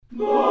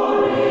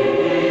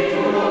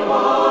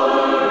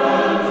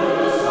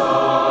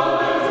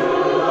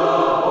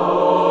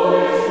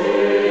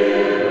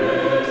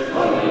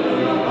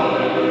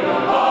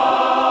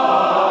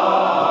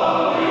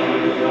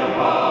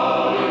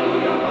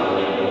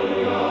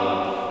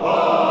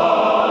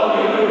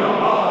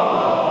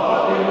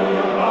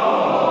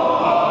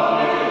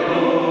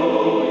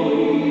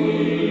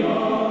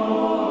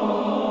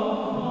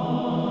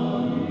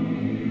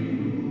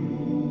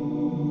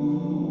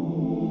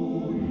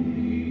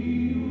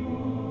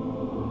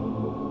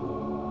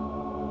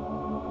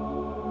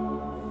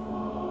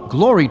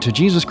Glory to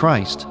Jesus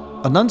Christ.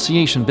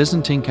 Annunciation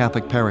Byzantine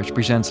Catholic Parish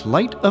presents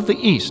Light of the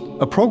East,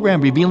 a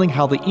program revealing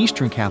how the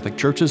Eastern Catholic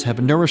Churches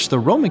have nourished the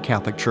Roman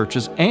Catholic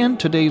Churches and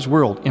today's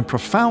world in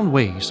profound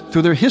ways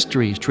through their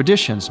histories,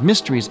 traditions,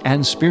 mysteries,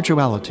 and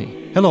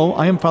spirituality. Hello,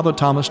 I am Father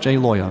Thomas J.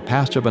 Loya,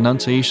 pastor of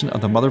Annunciation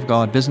of the Mother of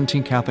God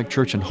Byzantine Catholic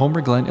Church in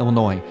Homer Glen,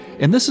 Illinois,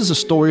 and this is a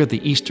story of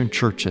the Eastern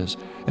Churches,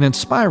 an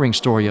inspiring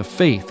story of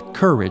faith,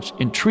 courage,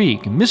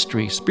 intrigue,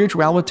 mystery,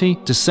 spirituality,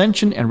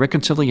 dissension, and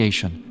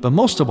reconciliation. But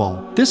most of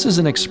all, this is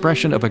an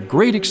expression of a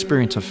great experience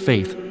of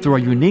faith through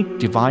a unique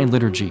divine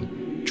liturgy.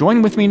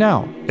 Join with me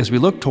now as we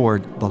look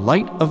toward the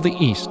Light of the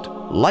East.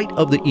 Light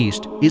of the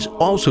East is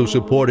also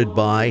supported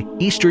by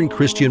Eastern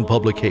Christian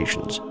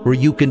Publications, where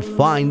you can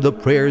find the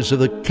prayers of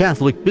the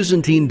Catholic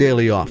Byzantine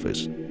Daily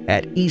Office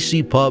at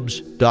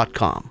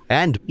ecpubs.com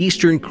and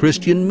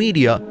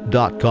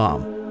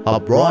easternchristianmedia.com, a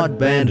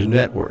broadband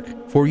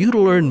network for you to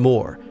learn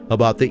more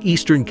about the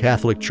Eastern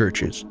Catholic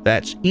Churches.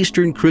 That's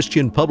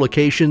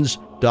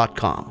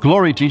easternchristianpublications.com.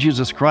 Glory to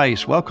Jesus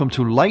Christ. Welcome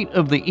to Light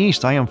of the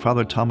East. I am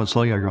Father Thomas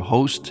Loya, your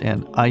host,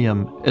 and I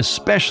am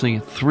especially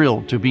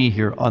thrilled to be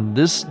here on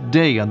this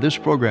day, on this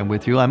program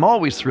with you. I'm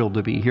always thrilled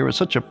to be here. It's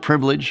such a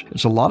privilege.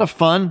 It's a lot of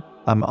fun.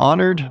 I'm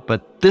honored,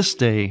 but this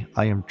day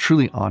I am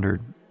truly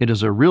honored. It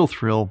is a real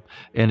thrill,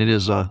 and it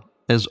is,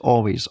 as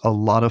always, a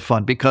lot of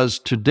fun, because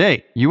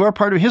today you are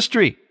part of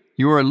history.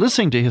 You are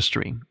listening to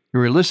history. You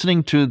are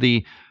listening to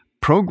the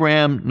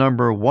program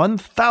number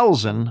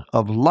 1000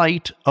 of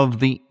Light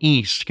of the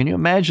East. Can you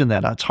imagine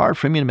that? It's hard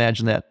for me to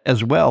imagine that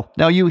as well.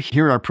 Now, you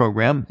hear our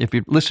program. If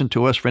you've listened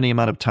to us for any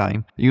amount of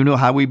time, you know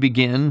how we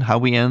begin, how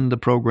we end the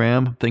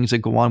program, things that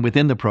go on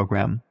within the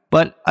program.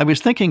 But I was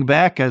thinking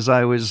back as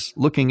I was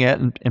looking at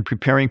and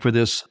preparing for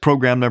this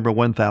program number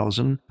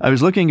 1000, I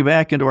was looking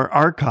back into our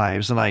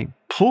archives, and I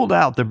pulled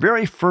out the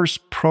very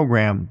first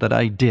program that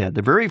I did,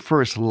 the very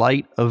first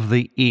Light of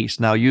the East.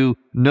 Now, you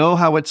know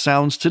how it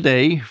sounds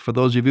today, for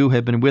those of you who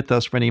have been with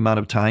us for any amount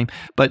of time,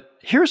 but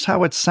here's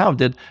how it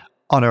sounded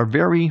on our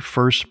very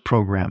first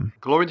program.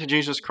 Glory to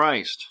Jesus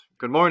Christ.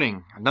 Good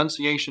morning.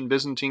 Annunciation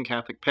Byzantine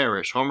Catholic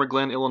Parish, Homer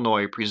Glen,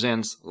 Illinois,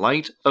 presents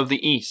Light of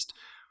the East,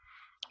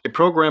 a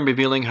program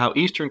revealing how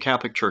Eastern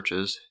Catholic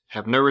Churches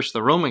have nourished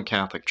the Roman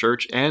Catholic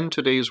Church and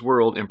today's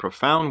world in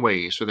profound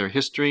ways through their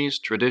histories,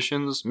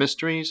 traditions,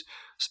 mysteries,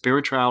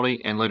 spirituality,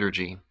 and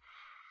liturgy.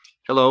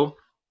 Hello,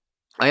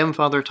 I am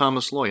Father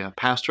Thomas Loya,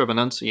 pastor of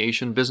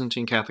Annunciation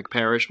Byzantine Catholic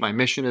Parish. My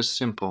mission is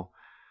simple: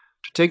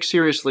 to take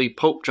seriously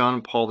Pope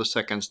John Paul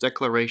II's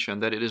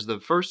declaration that it is the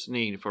first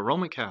need for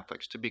Roman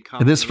Catholics to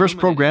become... This first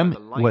program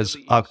was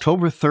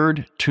October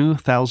 3rd,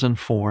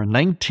 2004,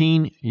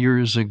 19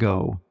 years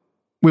ago.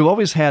 We've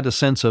always had a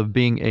sense of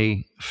being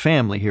a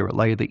family here at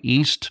Light of the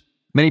East.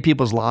 Many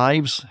people's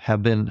lives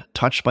have been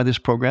touched by this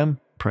program,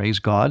 praise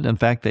God. In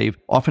fact, they've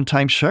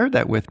oftentimes shared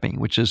that with me,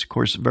 which is, of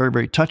course, very,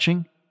 very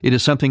touching. It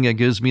is something that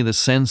gives me the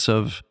sense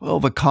of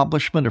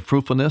accomplishment, of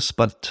fruitfulness,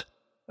 but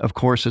of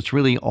course, it's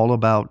really all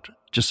about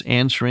just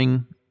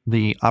answering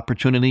the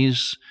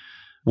opportunities,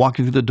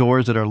 walking through the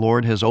doors that our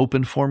Lord has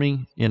opened for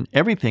me in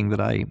everything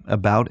that I'm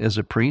about as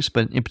a priest,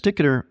 but in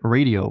particular,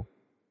 radio.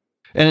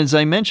 And as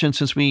I mentioned,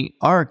 since we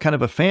are kind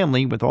of a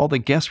family with all the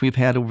guests we've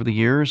had over the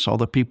years, all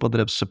the people that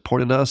have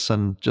supported us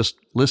and just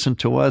listened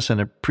to us and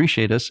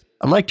appreciate us,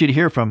 I'd like you to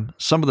hear from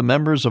some of the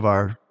members of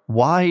our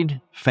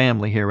wide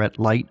family here at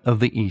Light of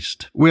the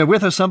East. We have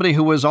with us somebody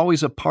who was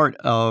always a part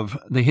of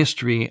the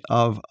history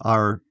of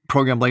our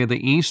program Light of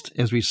the East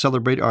as we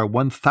celebrate our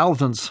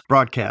 1000th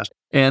broadcast.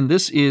 And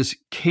this is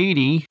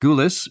Katie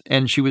Goulis,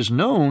 and she was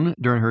known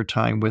during her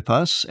time with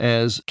us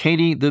as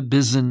Katie the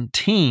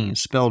Byzantine,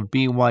 spelled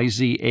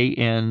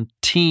B-Y-Z-A-N-T-E-E-N,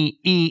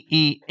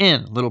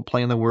 little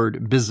play on the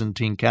word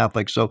Byzantine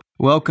Catholic. So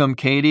welcome,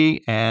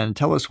 Katie, and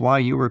tell us why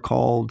you were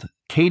called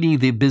Katie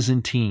the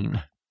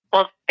Byzantine.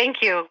 Well,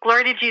 thank you.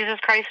 Glory to Jesus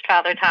Christ,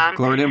 Father Tom.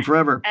 Glory to Him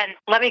forever. And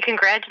let me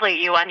congratulate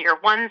you on your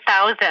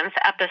 1000th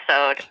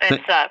episode.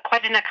 It's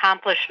quite an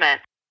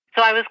accomplishment.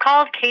 So I was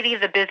called Katie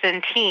the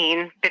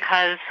Byzantine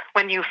because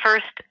when you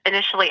first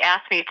initially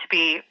asked me to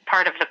be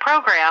part of the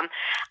program,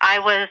 I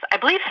was, I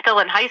believe, still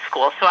in high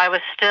school. So I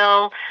was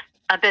still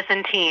a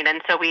Byzantine.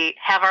 And so we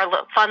have our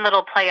fun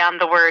little play on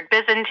the word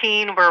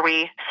Byzantine where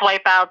we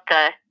swipe out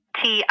the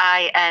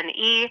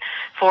T-I-N-E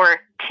for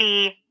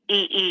T-E-E-N,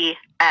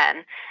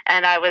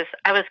 And I was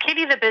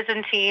Katie the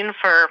Byzantine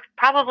for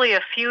probably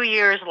a few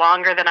years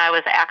longer than I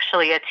was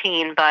actually a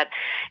teen, but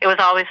it was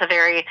always a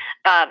very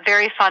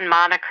fun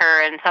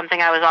moniker and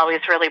something I was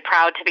always really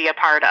proud to be a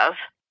part of.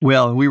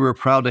 Well, we were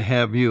proud to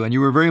have you, and you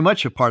were very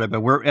much a part of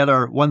it. We're at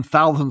our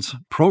 1000th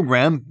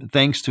program,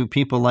 thanks to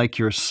people like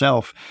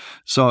yourself.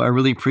 So I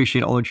really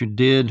appreciate all that you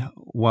did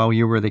while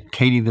you were the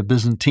Katie the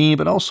Byzantine,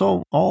 but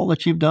also all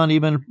that you've done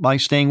even by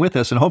staying with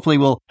us. And hopefully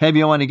we'll have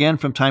you on again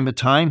from time to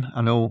time.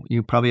 I know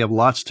you probably have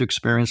lots to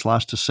experience,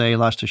 lots to say,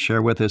 lots to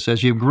share with us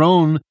as you've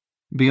grown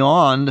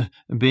beyond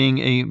being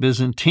a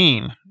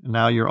Byzantine.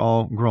 Now you're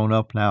all grown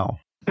up now.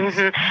 Mm-hmm.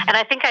 And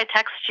I think I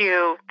texted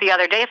you the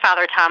other day,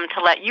 Father Tom,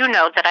 to let you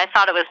know that I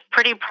thought it was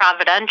pretty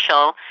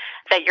providential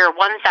that your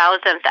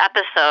 1000th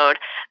episode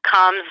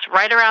comes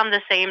right around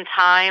the same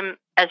time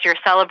as you're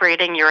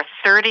celebrating your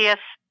 30th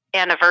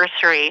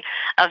anniversary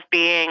of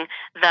being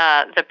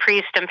the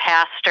priest and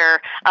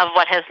pastor of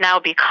what has now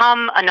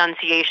become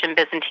Annunciation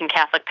Byzantine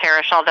Catholic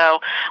Parish. Although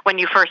when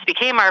you first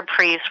became our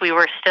priest, we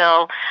were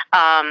still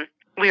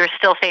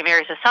St.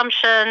 Mary's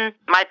Assumption,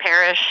 my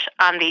parish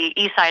on the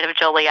east side of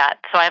Joliet.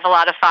 So I have a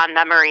lot of fond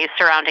memories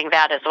surrounding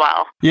that as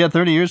well. Yeah,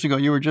 30 years ago,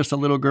 you were just a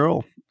little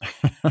girl.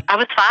 I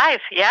was 5,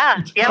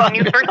 yeah. Yeah, when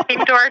you first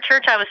came to our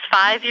church, I was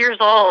 5 years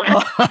old.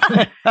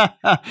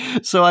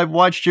 So I've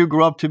watched you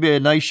grow up to be a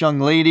nice young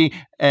lady,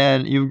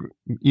 and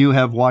you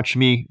have watched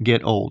me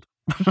get old.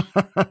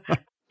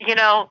 You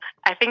know,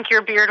 I think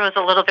your beard was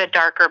a little bit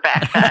darker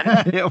back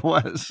then. It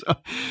was.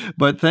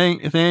 But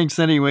thanks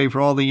anyway for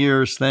all the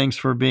years. Thanks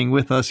for being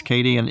with us,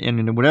 Katie, and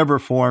in whatever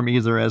form,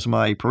 either as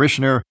my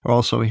parishioner or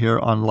also here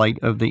on Light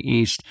of the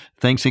East.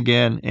 Thanks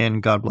again,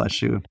 and God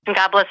bless you. And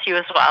God bless you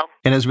as well.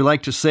 And as we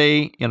like to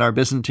say in our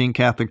Byzantine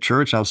Catholic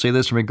Church, I'll say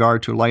this in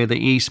regard to Light of the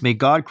East, may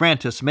God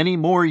grant us many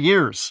more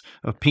years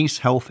of peace,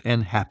 health,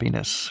 and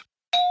happiness.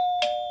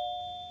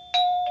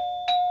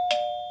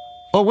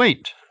 Oh,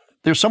 wait.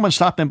 There's someone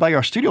stopping by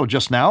our studio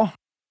just now.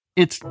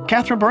 It's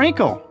Catherine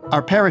Baranko,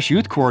 our parish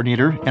youth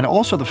coordinator and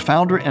also the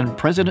founder and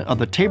president of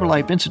the Tabor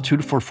Life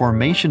Institute for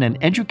Formation and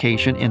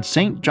Education in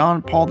St.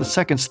 John Paul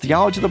II's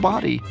Theology of the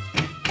Body.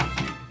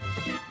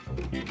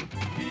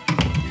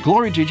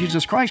 Glory to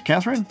Jesus Christ,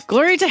 Catherine.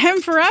 Glory to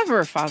him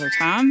forever, Father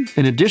Tom.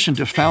 In addition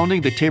to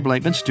founding the Tabor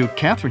Life Institute,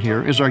 Catherine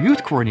here is our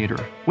youth coordinator.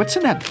 What's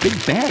in that big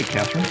bag,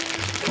 Catherine?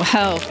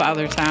 Well,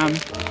 Father Tom,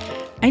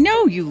 I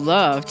know you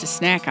love to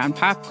snack on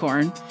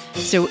popcorn,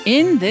 so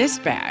in this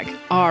bag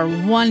are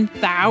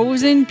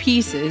 1,000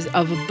 pieces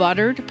of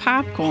buttered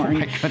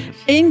popcorn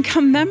in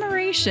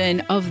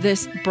commemoration of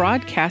this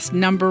broadcast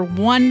number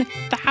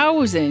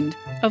 1,000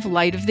 of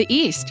Light of the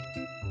East.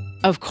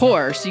 Of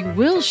course, you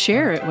will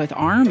share it with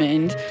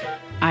Armand.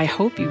 I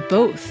hope you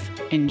both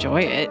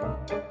enjoy it.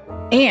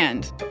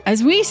 And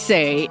as we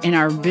say in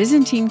our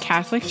Byzantine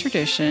Catholic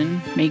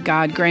tradition, may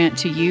God grant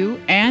to you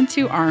and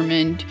to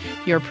Armand,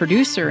 your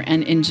producer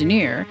and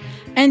engineer,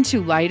 and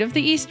to Light of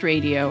the East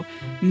Radio,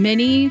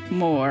 many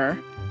more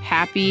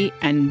happy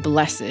and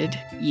blessed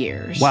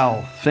years.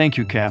 Wow, thank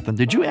you, Catherine.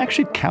 Did you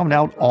actually count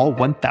out all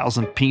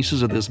 1,000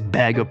 pieces of this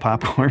bag of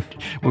popcorn?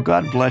 Well,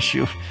 God bless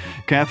you,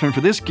 Catherine,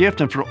 for this gift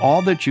and for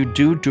all that you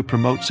do to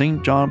promote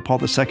St. John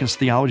Paul II's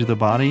Theology of the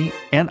Body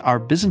and our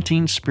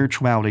Byzantine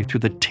spirituality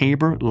through the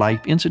Tabor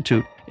Life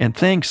Institute. And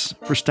thanks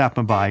for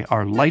stopping by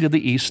our Light of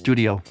the East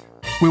studio.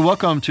 We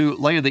welcome to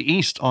Light of the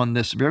East on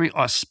this very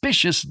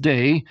auspicious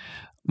day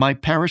my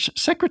parish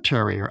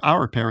secretary, or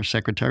our parish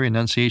secretary,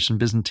 Annunciation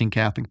Byzantine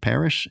Catholic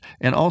Parish,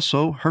 and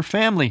also her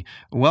family.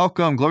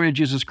 Welcome, glory to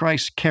Jesus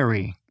Christ,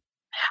 Carrie.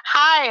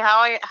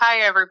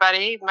 Hi,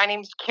 everybody. My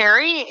name's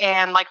Carrie,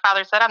 and like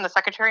Father said, I'm the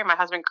secretary. My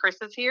husband Chris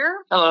is here.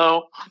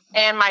 Hello.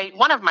 And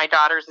one of my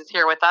daughters is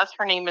here with us.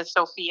 Her name is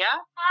Sophia.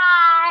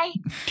 Hi.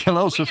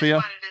 Hello,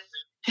 Sophia.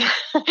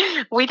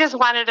 We just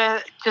wanted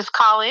to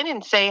call in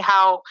and say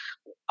how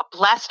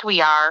blessed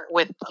we are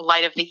with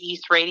Light of the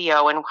East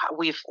Radio, and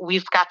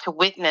we've got to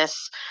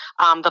witness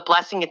the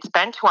blessing it's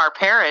been to our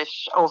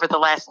parish over the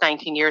last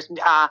 19 years.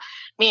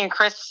 Me and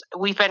Chris,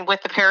 we've been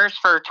with the parish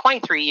for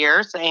 23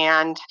 years,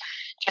 and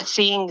just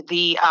seeing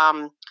the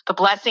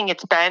blessing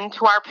it's been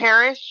to our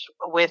parish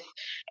with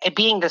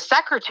being the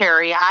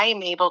secretary, I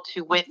am able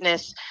to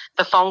witness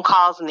the phone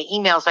calls and the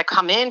emails that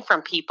come in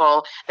from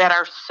people that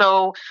are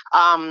so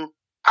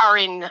are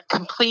in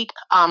complete,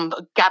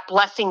 got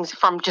blessings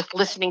from just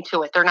listening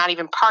to it. They're not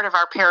even part of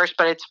our parish,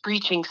 but it's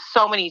reaching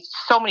so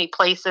many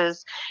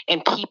places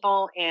and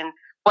people, and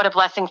what a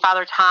blessing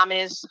Father Tom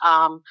is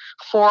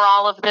for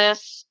all of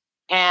this.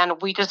 And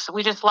we just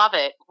love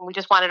it. We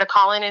just wanted to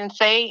call in and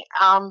say,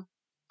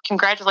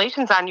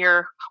 congratulations on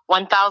your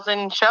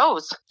 1,000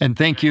 shows. And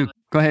thank you.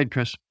 Go ahead,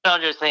 Chris.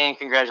 I'm just saying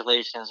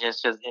congratulations.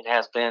 It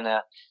has been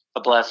a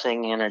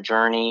blessing and a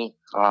journey.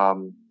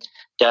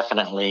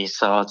 Definitely.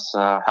 So it's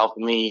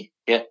helping me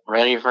get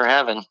ready for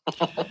heaven.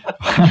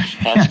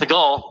 That's the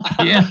goal.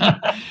 Yeah.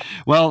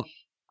 Well,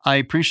 I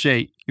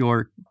appreciate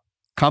your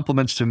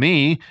compliments to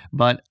me,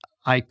 but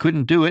I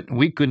couldn't do it.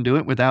 We couldn't do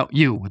it without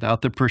you,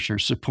 without the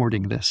parishioners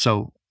supporting this.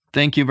 So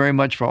Thank you very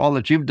much for all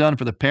that you've done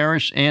for the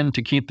parish and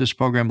to keep this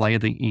program, Light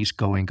of the East,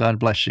 going. God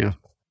bless you.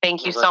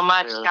 Thank you so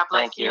much. God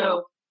bless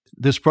you.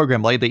 This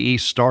program, Light of the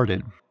East,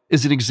 started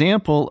is an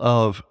example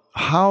of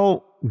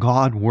how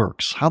God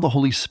works, how the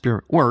Holy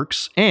Spirit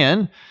works,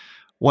 and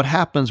what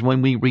happens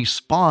when we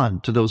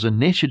respond to those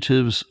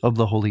initiatives of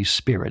the Holy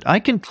Spirit. I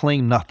can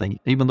claim nothing,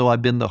 even though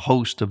I've been the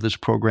host of this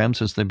program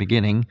since the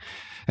beginning,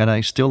 and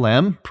I still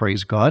am,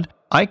 praise God.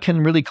 I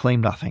can really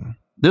claim nothing.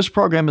 This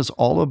program is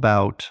all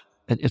about,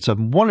 it's a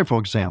wonderful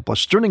example, a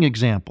sterling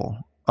example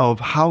of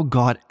how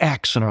God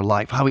acts in our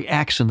life, how He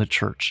acts in the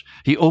church.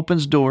 He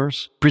opens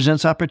doors,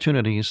 presents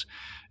opportunities,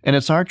 and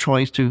it's our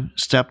choice to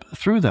step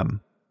through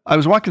them. I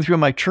was walking through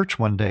my church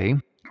one day.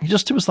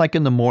 It was like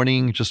in the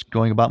morning, just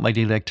going about my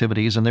daily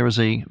activities, and there was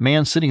a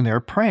man sitting there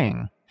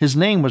praying. His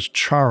name was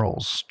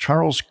Charles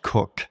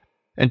Cook.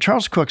 And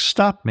Charles Cook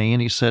stopped me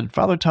and he said,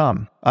 Father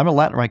Tom, I'm a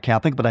Latin Rite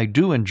Catholic, but I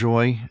do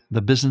enjoy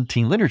the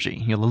Byzantine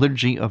liturgy, the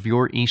liturgy of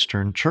your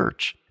Eastern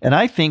Church. And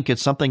I think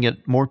it's something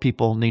that more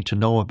people need to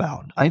know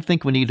about. I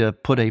think we need to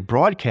put a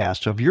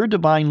broadcast of your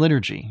divine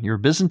liturgy, your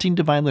Byzantine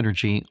divine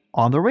liturgy,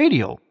 on the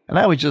radio. And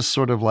I was just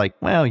sort of like,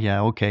 well,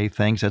 yeah, okay,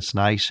 thanks, that's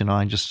nice.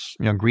 I just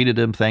greeted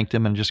him, thanked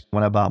him, and just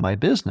went about my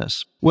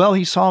business. Well,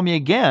 he saw me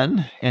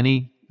again, and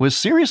he was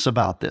serious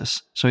about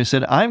this. So he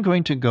said, I'm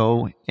going to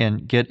go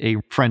and get a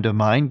friend of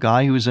mine,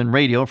 guy who's in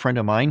radio, a friend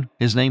of mine.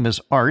 His name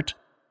is Art.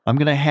 I'm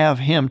going to have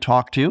him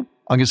talk to you.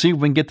 I'm going to see if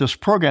we can get this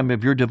program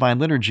of your divine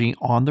liturgy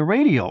on the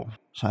radio.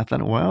 So I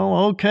thought, well,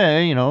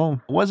 okay,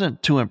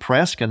 wasn't too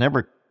impressed. I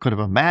never could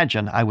have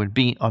imagined I would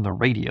be on the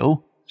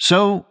radio.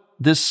 So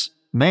this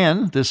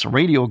man, this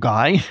radio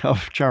guy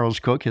of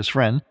Charles Cook, his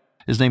friend,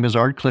 his name is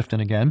Art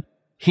Clifton again.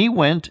 He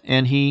went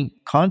and he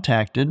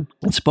contacted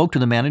and spoke to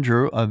the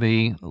manager of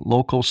a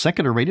local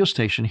secular radio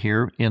station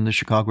here in the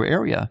Chicago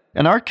area.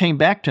 And Art came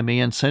back to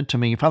me and said to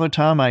me, Father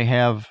Tom, I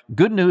have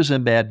good news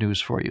and bad news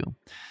for you.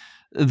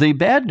 The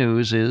bad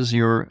news is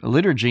your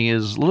liturgy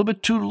is a little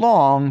bit too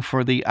long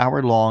for the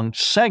hour-long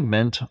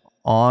segment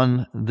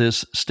on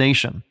this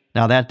station.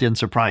 Now, that didn't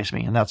surprise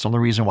me, and that's the only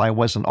reason why I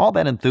wasn't all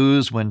that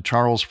enthused when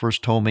Charles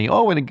first told me,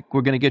 we're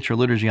going to get your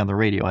liturgy on the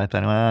radio. I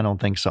thought, I don't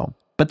think so.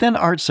 But then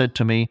Art said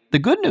to me, the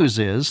good news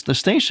is the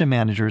station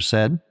manager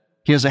said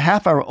he has a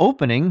half-hour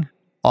opening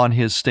on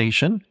his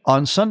station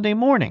on Sunday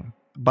morning,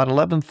 about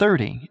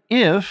 11:30,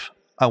 if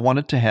I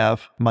wanted to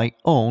have my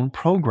own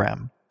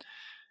program.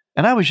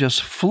 And I was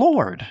just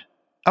floored.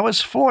 I was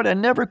floored. I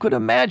never could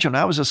imagine.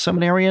 I was a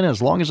seminarian as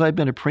long as I'd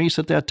been a priest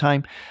at that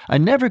time. I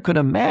never could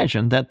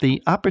imagine that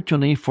the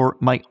opportunity for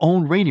my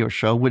own radio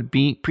show would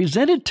be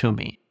presented to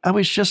me. I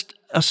was just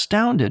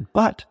astounded.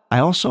 But I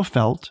also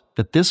felt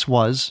that this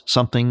was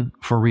something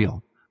for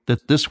real,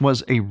 that this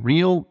was a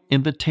real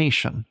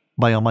invitation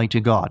by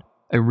Almighty God,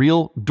 a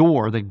real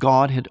door that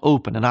God had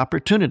opened, an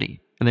opportunity.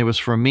 And it was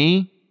for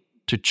me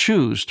to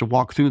choose to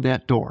walk through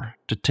that door,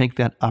 to take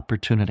that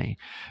opportunity.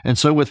 And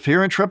so with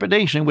fear and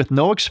trepidation, with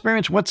no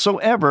experience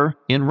whatsoever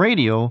in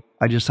radio,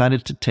 I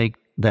decided to take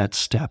that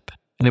step.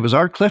 And it was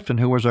Art Clifton,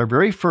 who was our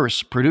very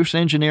first producer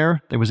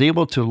engineer, that was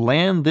able to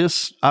land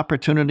this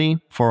opportunity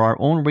for our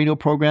own radio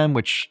program,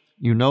 which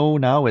you know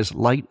now as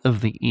Light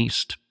of the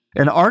East.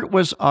 And Art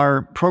was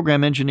our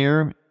program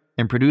engineer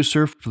and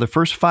producer for the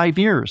first 5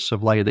 years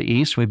of Light of the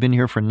East. We've been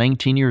here for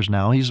 19 years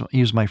now.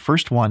 He was my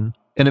first one.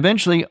 And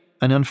eventually,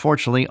 and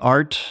unfortunately,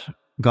 Art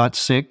got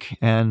sick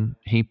and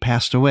he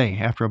passed away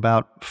after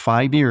about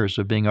 5 years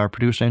of being our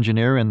producer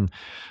engineer and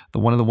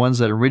one of the ones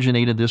that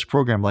originated this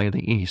program, Light of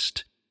the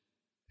East.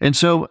 And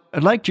so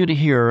I'd like you to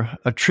hear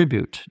a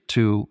tribute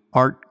to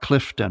Art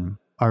Clifton,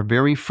 our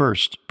very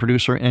first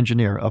producer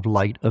engineer of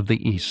Light of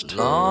the East.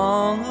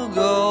 Long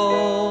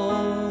ago,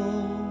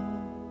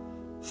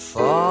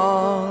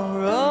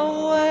 far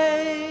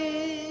away,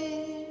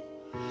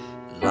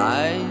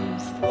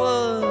 life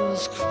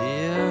was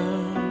clear.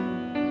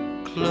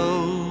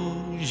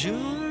 Close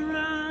your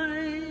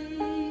eyes.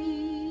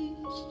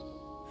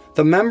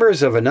 The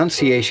members of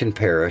Annunciation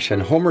Parish in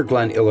Homer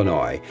Glen,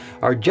 Illinois,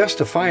 are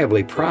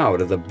justifiably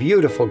proud of the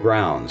beautiful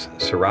grounds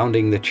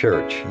surrounding the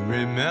church.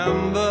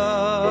 Remember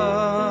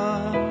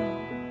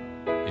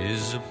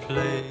is a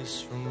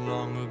place from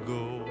long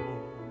ago.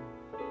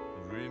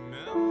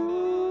 Remember.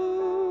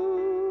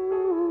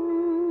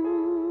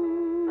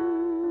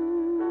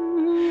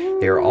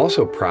 They are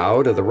also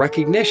proud of the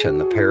recognition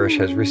the parish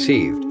has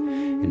received.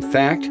 In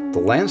fact, the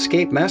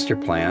landscape master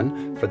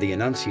plan for the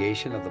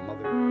Annunciation of the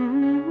Mother.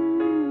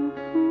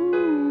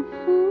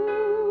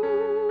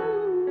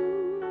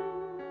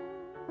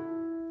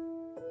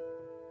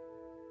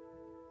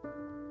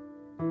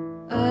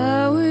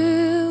 I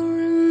will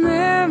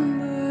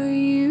remember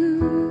you.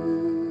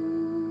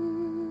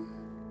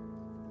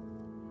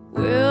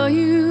 Will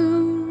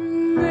you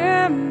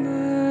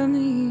remember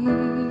me?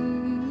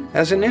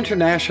 As an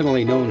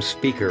internationally known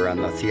speaker on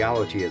the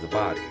theology of the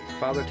body,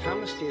 Father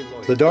Thomas D.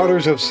 Lloyd. The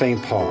Daughters of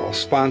St. Paul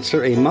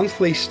sponsor a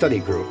monthly study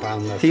group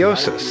on the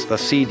Theosis, the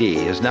CD,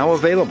 is now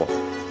available.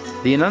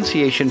 The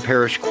Annunciation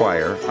Parish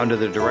Choir, under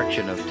the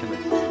direction of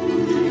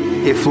Timothy.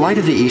 If Light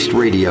of the East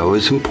Radio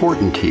is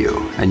important to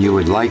you and you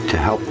would like to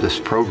help this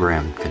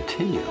program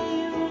continue,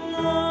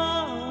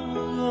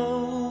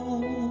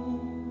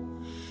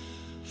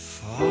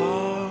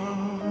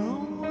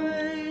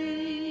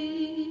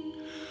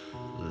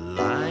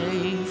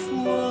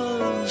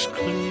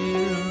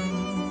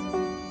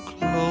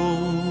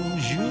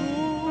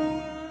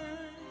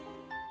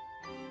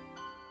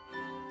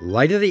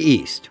 Light of the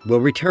East will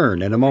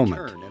return in a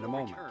moment.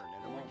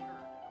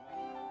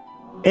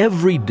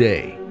 Every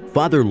day,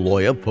 Father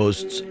Loya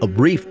posts a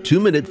brief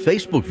 2-minute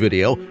Facebook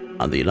video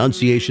on the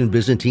Annunciation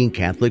Byzantine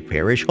Catholic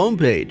Parish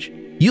homepage.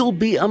 You'll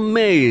be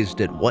amazed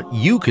at what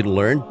you can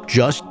learn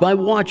just by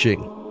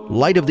watching.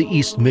 Light of the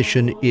East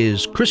mission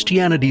is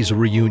Christianity's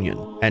reunion,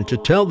 and to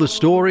tell the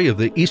story of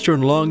the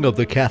Eastern lung of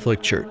the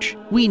Catholic Church,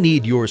 we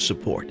need your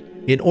support.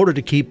 In order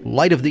to keep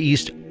Light of the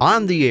East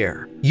on the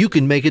air, you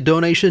can make a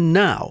donation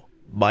now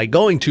by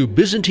going to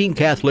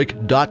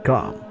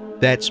ByzantineCatholic.com.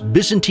 That's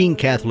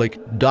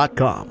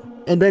ByzantineCatholic.com.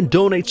 And then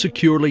donate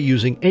securely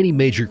using any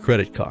major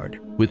credit card.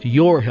 With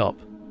your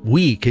help,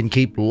 we can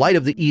keep Light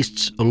of the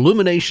East's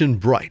illumination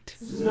bright.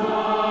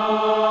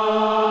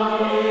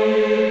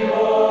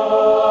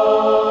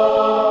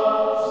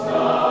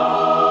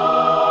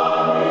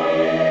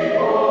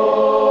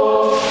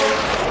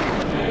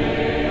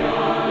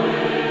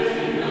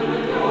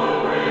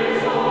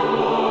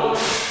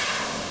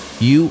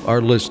 You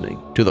are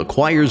listening to the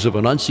Choirs of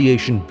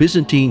Annunciation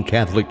Byzantine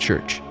Catholic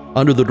Church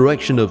under the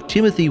direction of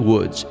Timothy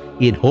Woods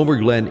in Homer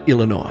Glen,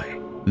 Illinois.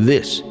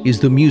 This is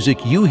the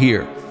music you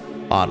hear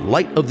on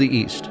Light of the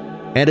East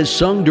and is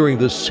sung during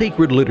the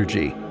sacred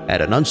liturgy at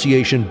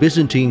Annunciation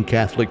Byzantine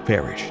Catholic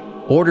Parish.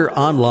 Order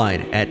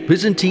online at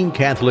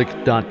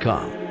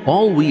ByzantineCatholic.com.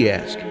 All we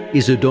ask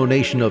is a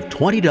donation of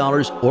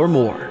 $20 or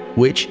more,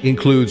 which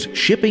includes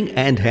shipping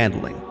and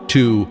handling,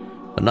 to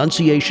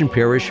Annunciation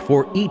Parish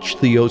for each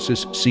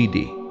Theosis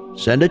CD.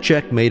 Send a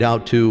check made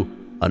out to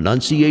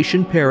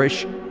Annunciation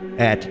Parish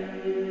at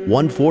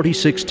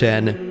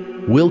 14610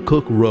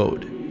 Wilcook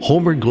Road,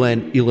 Homer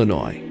Glen,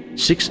 Illinois,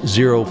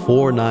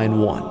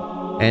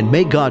 60491. And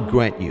may God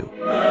grant you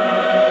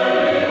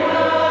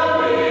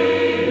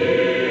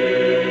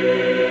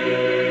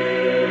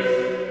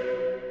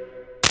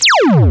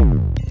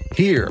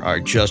Here are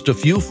just a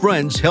few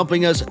friends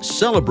helping us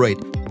celebrate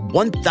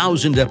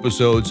 1,000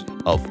 episodes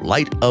of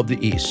Light of the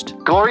East.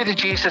 Glory to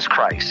Jesus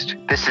Christ.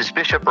 This is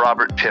Bishop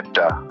Robert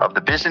Pipta of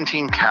the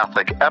Byzantine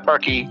Catholic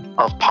Eparchy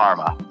of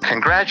Parma,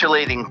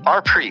 congratulating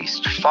our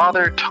priest,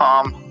 Father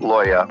Tom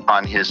Loya,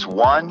 on his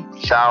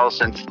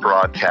 1,000th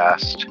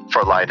broadcast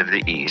for Light of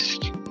the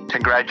East.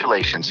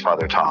 Congratulations,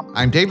 Father Tom.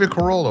 I'm David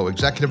Carollo,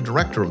 Executive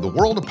Director of the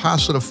World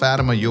Apostolate of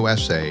Fatima,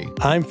 USA.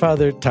 I'm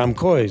Father Tom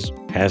Coys,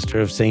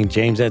 pastor of St.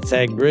 James at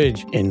Sag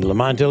Bridge in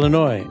Lamont,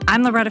 Illinois.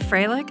 I'm Loretta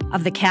Freilich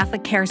of the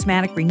Catholic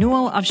Charismatic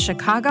Renewal of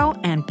Chicago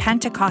and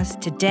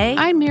Pentecost Today.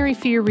 I'm Mary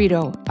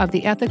Fiorito of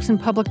the Ethics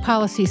and Public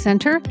Policy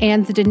Center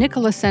and the De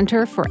Nicola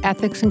Center for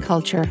Ethics and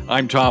Culture.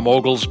 I'm Tom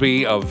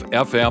Oglesby of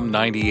FM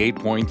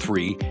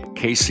 98.3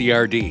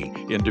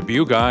 KCRD in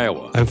Dubuque,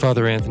 Iowa. I'm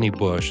Father Anthony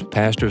Bush,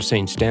 pastor of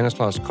St.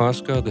 Stanislaus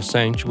Kostka, the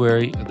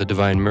Sanctuary of the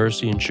Divine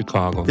Mercy in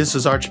Chicago. This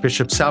is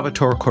Archbishop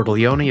Salvatore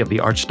Cordileone of the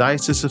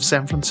Archdiocese of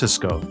San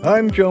Francisco.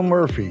 I'm Joe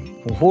Murphy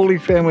from Holy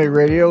Family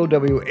Radio,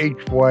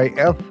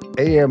 WHYF,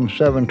 AM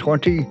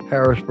 720,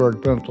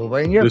 Harrisburg,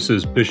 Pennsylvania. This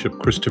is Bishop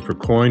Christopher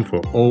Coyne for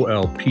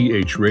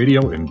OLPH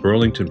Radio in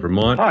Burlington,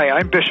 Vermont. Hi,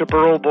 I'm Bishop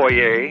Earl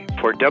Boyer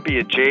for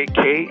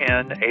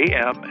WJKN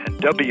AM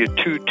and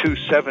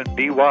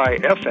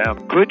W227BY FM,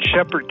 Good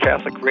Shepherd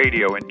Catholic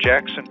Radio in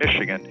Jackson,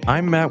 Michigan.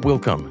 I'm Matt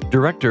Wilkham,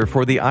 Director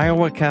for the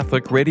Iowa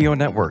Catholic Radio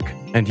Network,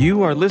 and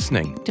you are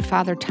listening to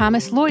Father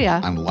Thomas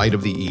Loya on Light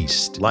of the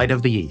East. Light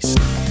of the East.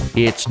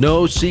 It's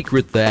no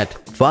secret that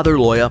Father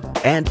Loya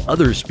and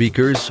other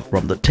speakers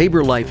from the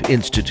Tabor Life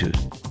Institute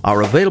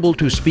are available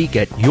to speak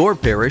at your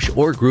parish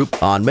or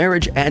group on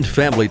marriage and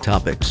family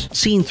topics,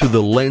 seen through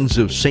the lens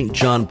of St.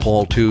 John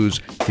Paul II's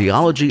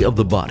Theology of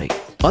the Body.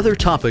 Other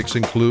topics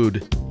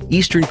include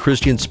Eastern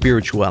Christian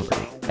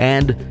spirituality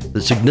and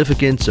the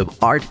significance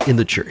of art in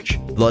the church.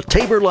 The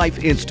Tabor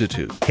Life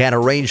Institute can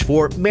arrange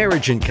for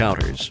marriage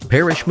encounters,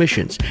 parish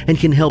missions, and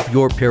can help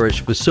your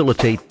parish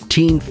facilitate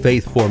teen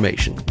faith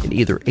formation in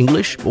either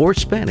English or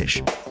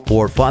Spanish.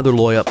 For Father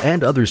Loya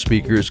and other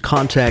speakers,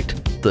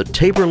 contact the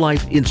Tabor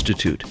Life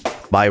Institute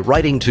by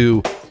writing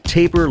to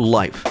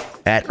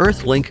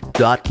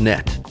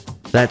taborlife@earthlink.net.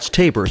 That's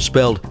Tabor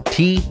spelled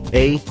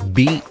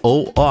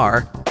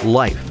Tabor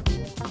life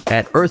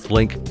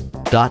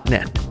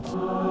 @earthlink.net.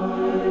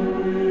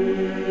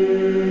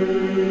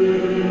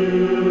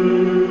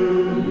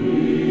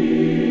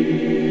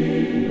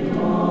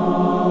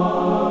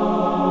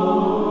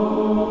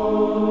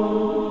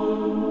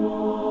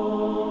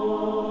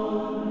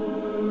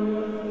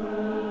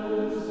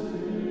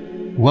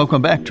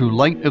 Welcome back to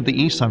Light of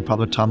the East. I'm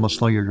Father Thomas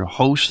Loya, your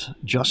host.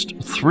 Just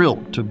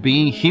thrilled to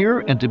be here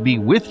and to be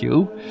with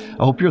you.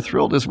 I hope you're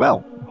thrilled as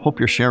well. Hope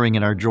you're sharing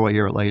in our joy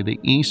here at Light of the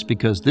East,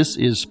 because this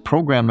is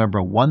program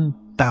number 1000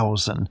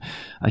 2,000.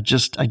 I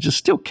just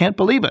still can't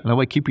believe it. I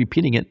know I keep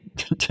repeating it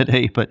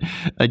today, but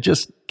I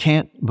just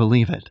can't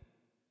believe it.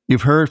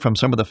 You've heard from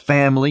some of the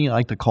family. I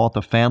like to call it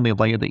the family of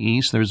Light of the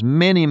East. There's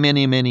many,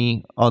 many,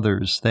 many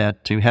others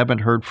that you haven't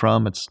heard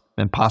from. It's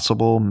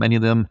impossible. Many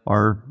of them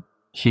are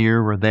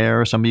here or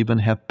there. Some even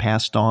have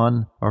passed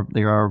on, or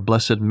they are of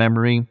blessed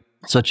memory,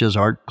 such as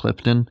Art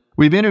Clifton.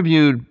 We've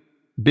interviewed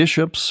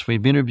bishops,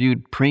 we've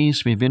interviewed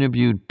priests, we've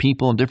interviewed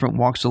people in different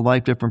walks of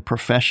life, different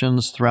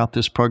professions throughout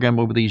this program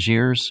over these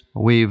years.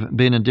 We've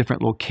been in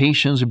different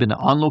locations. We've been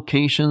on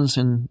locations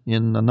in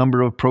a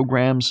number of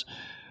programs.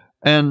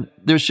 And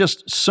there's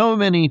just so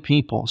many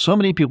people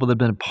that have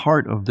been a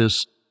part of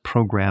this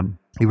program.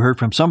 You've heard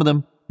from some of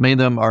them. Many of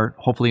them are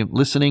hopefully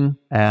listening,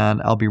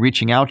 and I'll be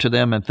reaching out to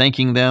them and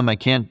thanking them. I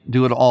can't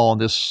do it all in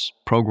this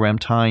program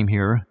time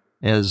here,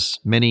 as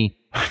many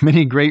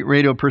great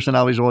radio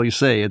personalities always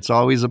say. It's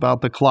always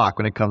about the clock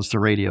when it comes to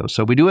radio.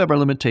 So we do have our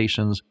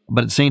limitations,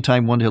 but at the same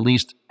time, want to at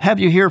least have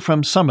you hear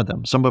from some of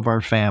them, some of our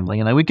family.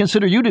 And we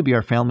consider you to be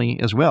our family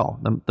as well,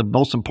 the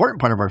most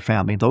important part of our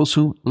family, those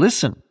who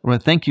listen. I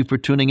want to thank you for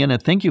tuning in,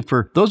 and thank you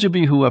for those of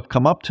you who have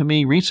come up to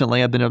me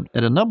recently. I've been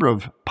at a number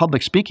of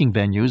public speaking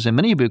venues, and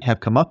many of you have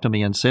come up to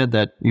me and said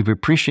that you've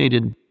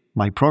appreciated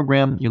my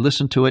program, you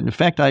listened to it. In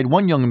fact, I had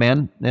one young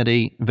man at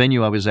a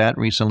venue I was at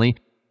recently.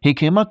 He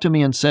came up to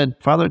me and said,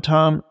 "Father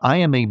Tom, I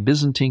am a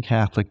Byzantine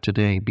Catholic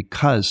today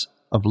because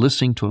of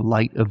listening to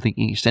Light of the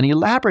East." And he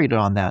elaborated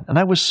on that, and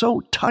I was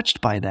so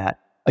touched by that.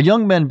 A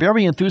young man,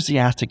 very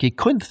enthusiastic. He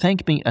couldn't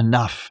thank me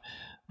enough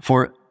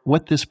for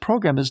what this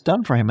program has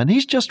done for him. And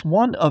he's just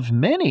one of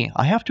many,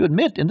 I have to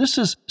admit. And this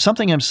is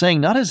something I'm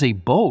saying not as a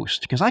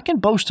boast, because I can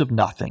boast of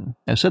nothing.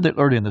 I said that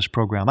earlier in this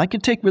program. I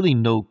can take really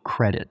no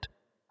credit.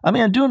 I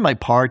mean, I'm doing my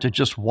part to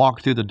just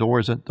walk through the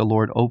doors that the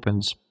Lord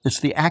opens. It's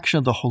the action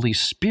of the Holy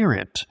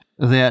Spirit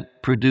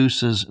that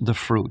produces the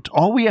fruit.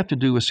 All we have to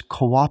do is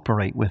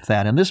cooperate with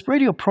that. And this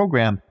radio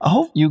program, I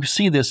hope you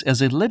see this as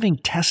a living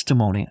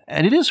testimony.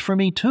 And it is for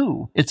me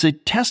too. It's a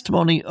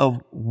testimony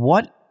of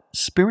what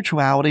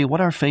spirituality,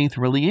 what our faith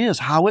really is,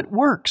 how it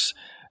works.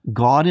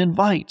 God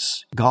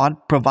invites.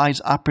 God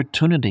provides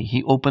opportunity.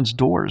 He opens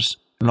doors.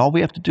 And all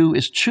we have to do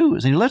is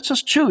choose. And He lets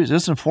us choose. He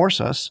doesn't force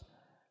us.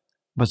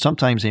 But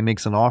sometimes He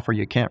makes an offer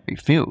you can't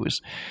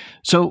refuse.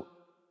 So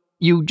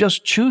you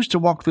just choose to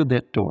walk through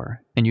that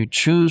door, and you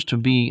choose to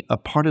be a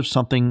part of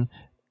something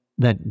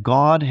that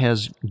God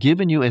has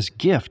given you as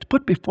gift,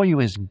 put before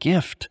you as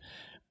gift,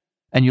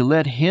 and you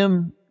let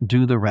Him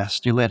do the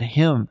rest. You let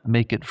Him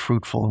make it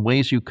fruitful in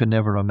ways you could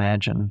never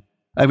imagine.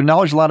 I've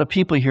acknowledged a lot of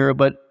people here,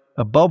 but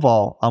above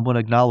all, I'm going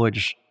to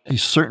acknowledge a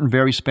certain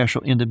very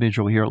special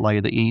individual here at Light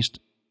of the East,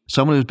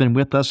 someone who's been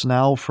with us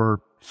now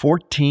for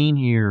 14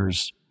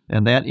 years.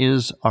 And that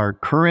is our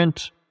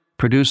current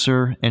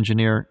producer,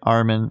 engineer,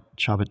 Armin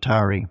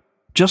Chavatari.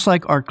 Just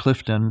like Art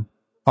Clifton,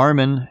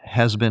 Armin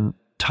has been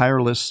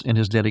tireless in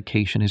his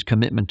dedication, his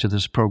commitment to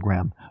this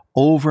program,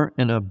 over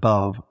and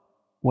above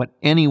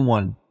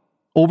anything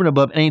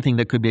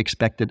that could be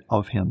expected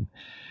of him.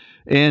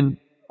 And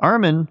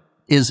Armin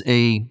is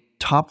a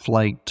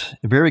top-flight,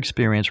 very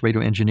experienced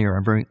radio engineer.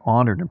 I'm very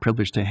honored and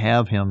privileged to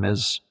have him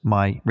as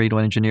my radio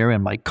engineer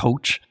and my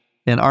coach.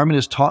 And Armin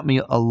has taught me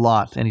a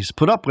lot, and he's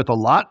put up with a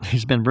lot.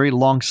 He's been very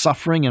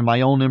long-suffering in my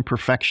own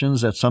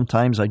imperfections that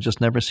sometimes I just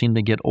never seem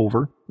to get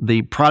over.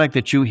 The product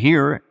that you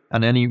hear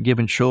on any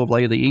given show of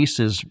Light of the East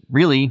is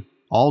really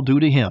all due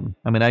to him.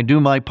 I mean, I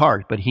do my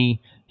part, but he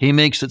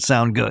makes it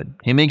sound good.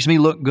 He makes me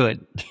look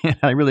good.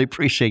 I really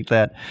appreciate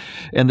that.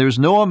 And there's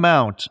no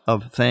amount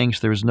of thanks.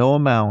 There's no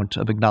amount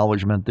of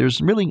acknowledgement. There's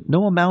really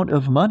no amount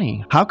of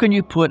money. How can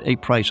you put a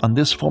price on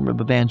this form of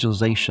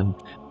evangelization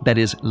that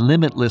is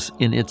limitless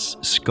in its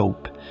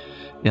scope?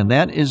 And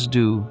that is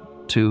due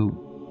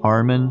to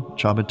Armin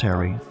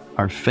Chavatari,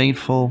 our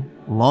faithful,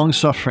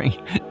 long-suffering,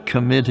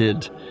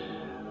 committed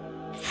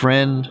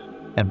friend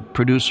and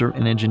producer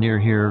and engineer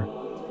here,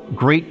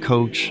 great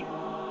coach,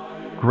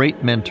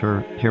 great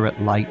mentor here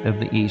at Light of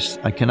the East.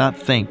 I cannot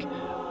thank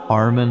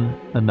Armin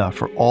enough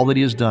for all that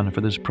he has done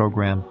for this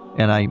program,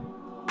 and I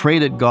pray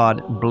that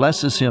God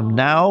blesses him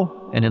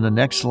now and in the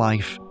next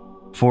life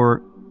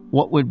for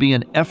what would be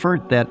an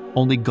effort that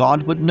only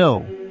God would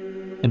know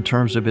in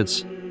terms of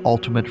its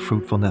ultimate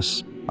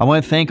fruitfulness. I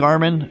want to thank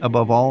Armin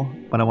above all,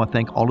 but I want to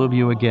thank all of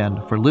you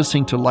again for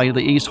listening to Light of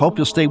the East. Hope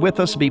you'll stay with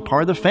us and be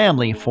part of the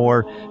family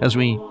as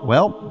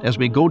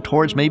we go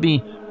towards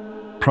maybe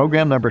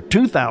program number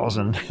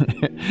 2,000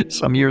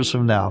 some years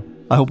from now.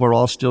 I hope we're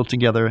all still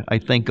together. I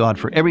thank God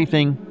for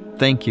everything.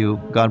 Thank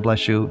you. God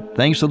bless you.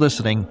 Thanks for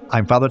listening.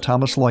 I'm Father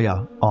Thomas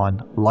Loya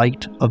on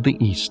Light of the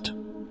East.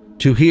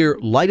 To hear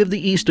Light of the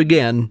East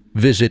again,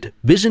 visit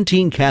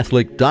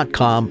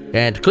ByzantineCatholic.com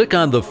and click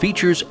on the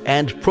Features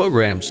and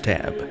Programs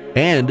tab,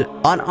 and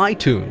on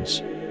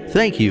iTunes.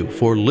 Thank you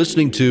for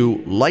listening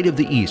to Light of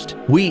the East.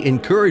 We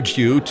encourage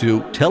you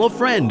to tell a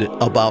friend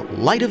about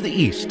Light of the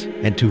East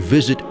and to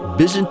visit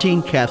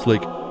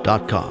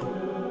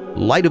ByzantineCatholic.com.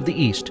 Light of the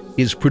East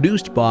is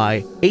produced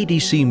by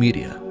ADC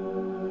Media.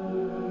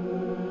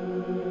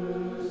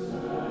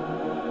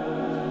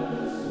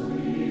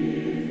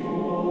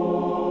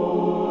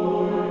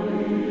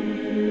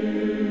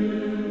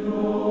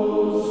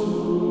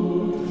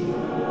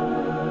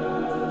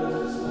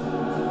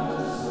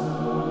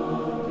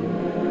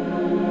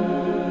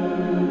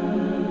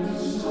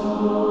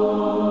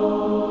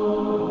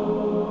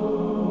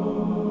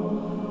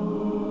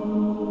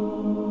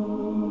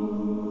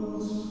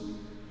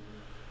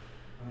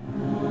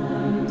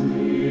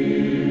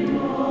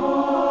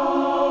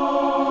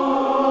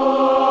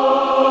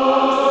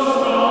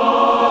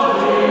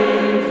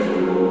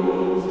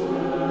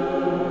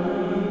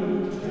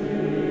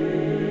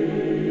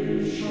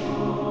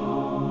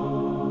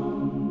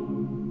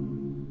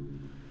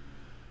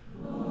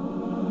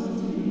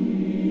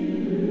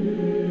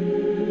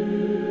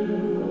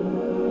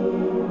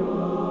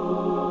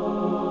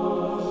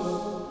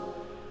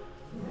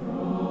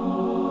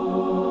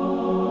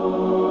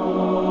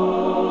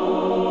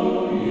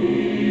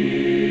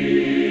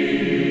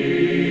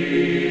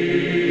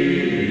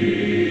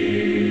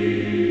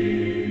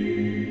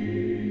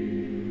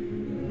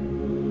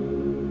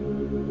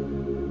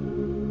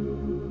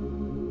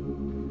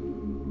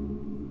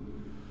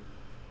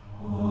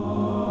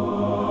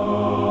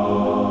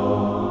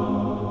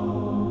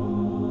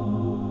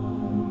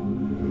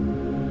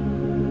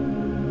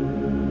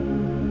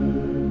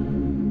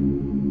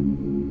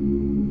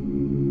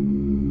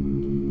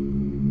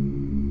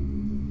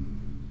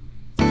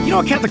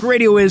 know, Catholic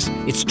radio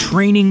it's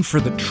training for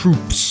the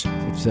troops.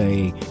 It's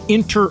a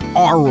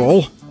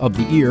inter-aural of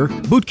the ear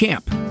boot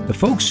camp. The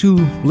folks who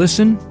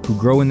listen, who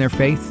grow in their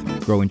faith,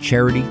 grow in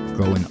charity,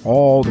 grow in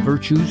all the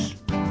virtues,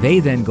 they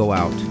then go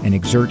out and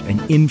exert an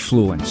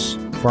influence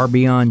far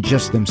beyond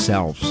just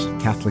themselves.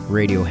 Catholic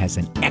radio has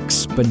an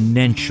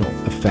exponential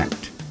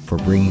effect for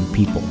bringing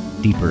people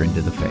deeper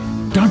into the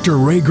faith. Dr.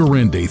 Ray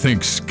Garindi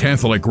thinks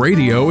Catholic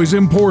radio is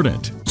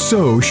important.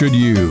 So should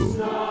you.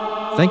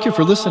 Thank you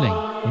for listening.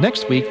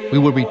 Next week, we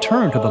will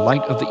return to the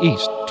Light of the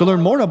East. To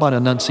learn more about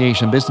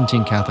Annunciation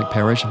Byzantine Catholic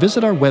Parish,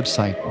 visit our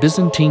website,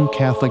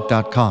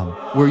 ByzantineCatholic.com,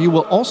 where you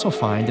will also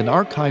find an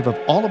archive of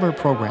all of our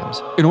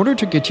programs. In order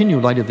to continue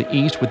Light of the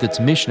East with its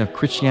mission of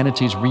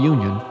Christianity's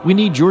reunion, we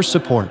need your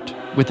support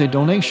with a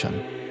donation.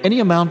 Any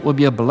amount will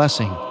be a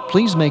blessing.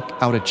 Please make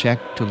out a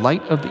check to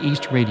Light of the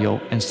East Radio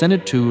and send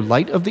it to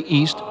Light of the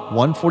East,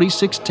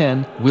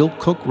 14610 Will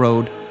Cook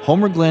Road,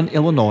 Homer Glen,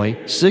 Illinois,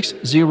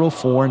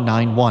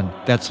 60491.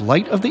 That's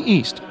Light of the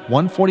East,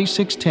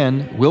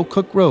 14610 Will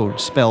Cook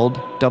Road, spelled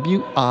WILL-COOK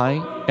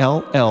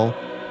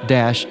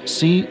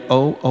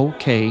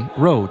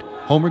Road,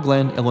 Homer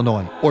Glen,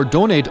 Illinois. Or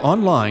donate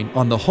online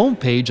on the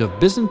homepage of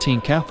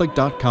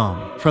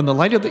ByzantineCatholic.com. From the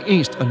Light of the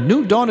East, a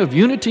new dawn of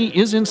unity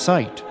is in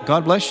sight.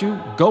 God bless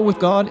you, go with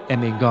God,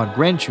 and may God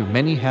grant you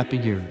many happy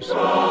years.